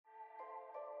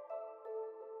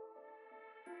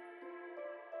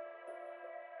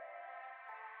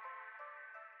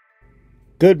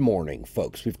Good morning,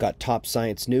 folks. We've got top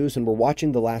science news and we're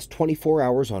watching the last 24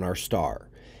 hours on our star.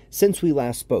 Since we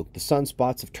last spoke, the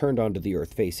sunspots have turned onto the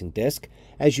Earth-facing disk.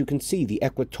 As you can see, the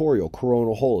equatorial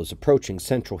coronal hole is approaching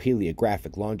central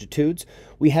heliographic longitudes.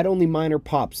 We had only minor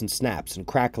pops and snaps and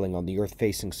crackling on the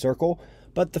Earth-facing circle,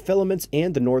 but the filaments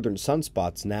and the northern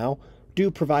sunspots now do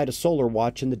provide a solar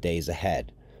watch in the days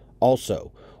ahead.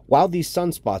 Also, while these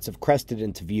sunspots have crested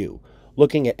into view,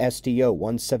 looking at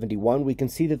STO-171, we can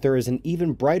see that there is an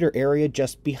even brighter area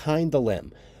just behind the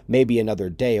limb, maybe another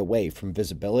day away from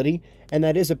visibility, and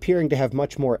that is appearing to have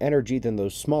much more energy than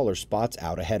those smaller spots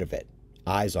out ahead of it.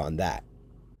 Eyes on that.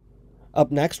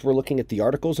 Up next, we're looking at the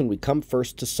articles, and we come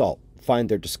first to SALT, find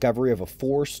their discovery of a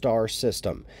 4-star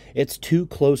system. It's two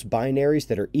close binaries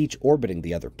that are each orbiting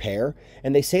the other pair,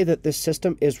 and they say that this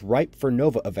system is ripe for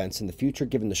nova events in the future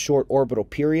given the short orbital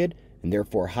period, and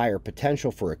therefore higher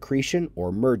potential for accretion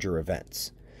or merger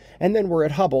events. And then we're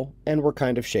at Hubble, and we're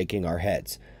kind of shaking our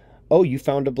heads. Oh, you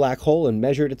found a black hole and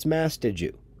measured its mass, did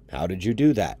you? How did you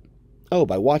do that? Oh,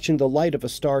 by watching the light of a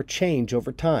star change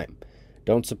over time.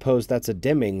 Don't suppose that's a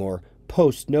dimming or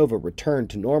post-nova return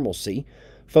to normalcy.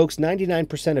 Folks,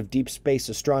 99% of deep space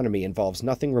astronomy involves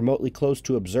nothing remotely close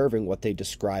to observing what they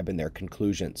describe in their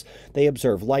conclusions. They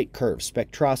observe light curves,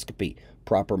 spectroscopy,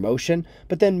 proper motion,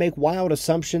 but then make wild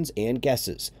assumptions and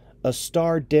guesses. A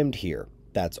star dimmed here.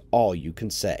 That's all you can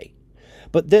say.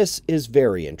 But this is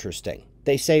very interesting.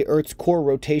 They say Earth's core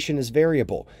rotation is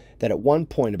variable, that at one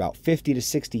point about 50 to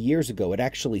 60 years ago it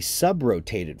actually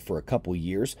sub-rotated for a couple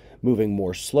years, moving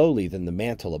more slowly than the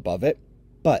mantle above it,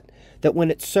 but that when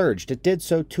it surged it did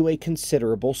so to a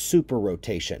considerable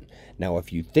super-rotation. Now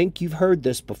if you think you've heard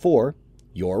this before,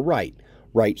 you're right.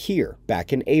 Right here,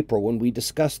 back in April when we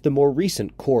discussed the more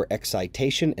recent core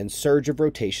excitation and surge of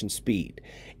rotation speed.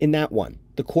 In that one,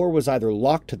 the core was either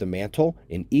locked to the mantle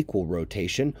in equal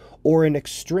rotation or in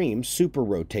extreme super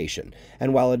rotation,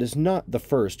 and while it is not the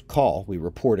first call we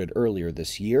reported earlier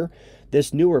this year,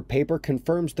 this newer paper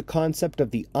confirms the concept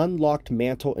of the unlocked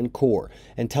mantle and core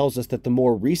and tells us that the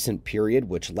more recent period,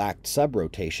 which lacked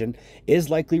subrotation, is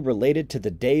likely related to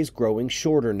the days growing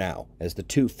shorter now, as the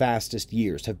two fastest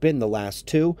years have been the last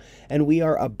two, and we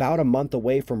are about a month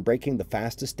away from breaking the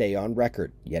fastest day on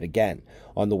record, yet again,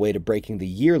 on the way to breaking the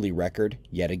yearly record,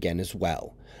 yet again as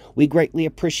well. We greatly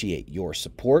appreciate your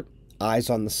support. Eyes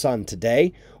on the sun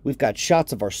today. We've got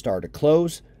shots of our star to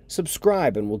close.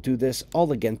 Subscribe and we'll do this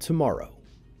all again tomorrow.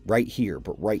 Right here,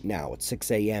 but right now at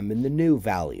 6 a.m. in the new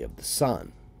Valley of the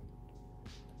Sun.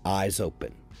 Eyes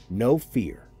open. No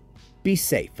fear. Be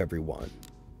safe, everyone.